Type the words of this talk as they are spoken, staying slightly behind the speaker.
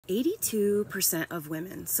82% of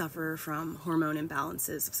women suffer from hormone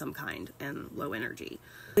imbalances of some kind and low energy.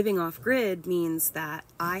 Living off-grid means that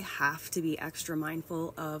I have to be extra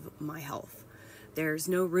mindful of my health. There's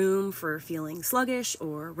no room for feeling sluggish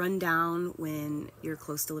or run down when you're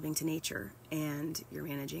close to living to nature and you're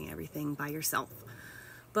managing everything by yourself.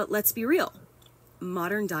 But let's be real.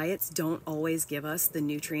 Modern diets don't always give us the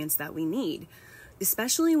nutrients that we need,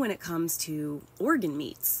 especially when it comes to organ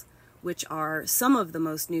meats, which are some of the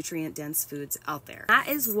most nutrient-dense foods out there. That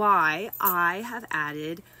is why I have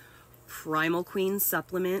added Primal Queen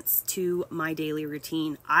supplements to my daily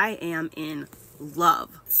routine. I am in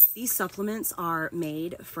love. These supplements are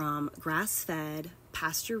made from grass-fed,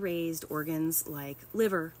 pasture-raised organs like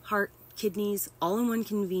liver, heart, kidneys, all in one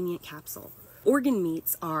convenient capsule. Organ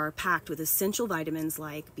meats are packed with essential vitamins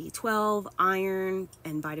like B12, iron,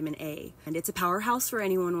 and vitamin A. And it's a powerhouse for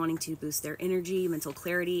anyone wanting to boost their energy, mental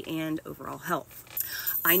clarity, and overall health.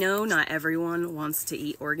 I know not everyone wants to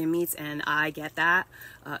eat organ meats, and I get that.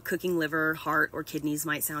 Cooking liver, heart, or kidneys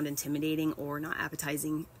might sound intimidating or not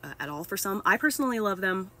appetizing at all for some. I personally love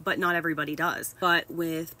them, but not everybody does. But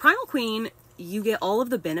with Primal Queen, you get all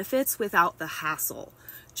of the benefits without the hassle.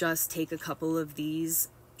 Just take a couple of these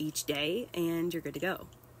each day and you're good to go.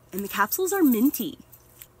 And the capsules are minty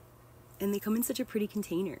and they come in such a pretty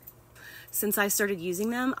container. Since I started using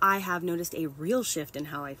them, I have noticed a real shift in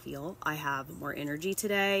how I feel. I have more energy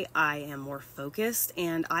today, I am more focused,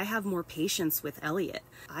 and I have more patience with Elliot.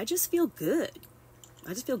 I just feel good.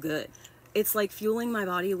 It's like fueling my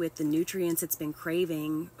body with the nutrients it's been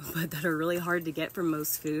craving, but that are really hard to get from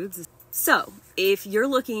most foods. So, if you're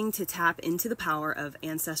looking to tap into the power of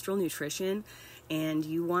ancestral nutrition and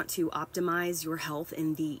you want to optimize your health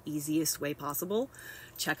in the easiest way possible,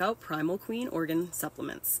 check out Primal Queen organ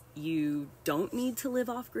supplements. You don't need to live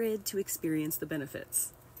off-grid to experience the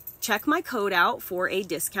benefits. Check my code out for a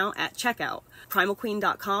discount at checkout,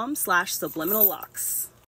 primalqueen.com/subliminallocks.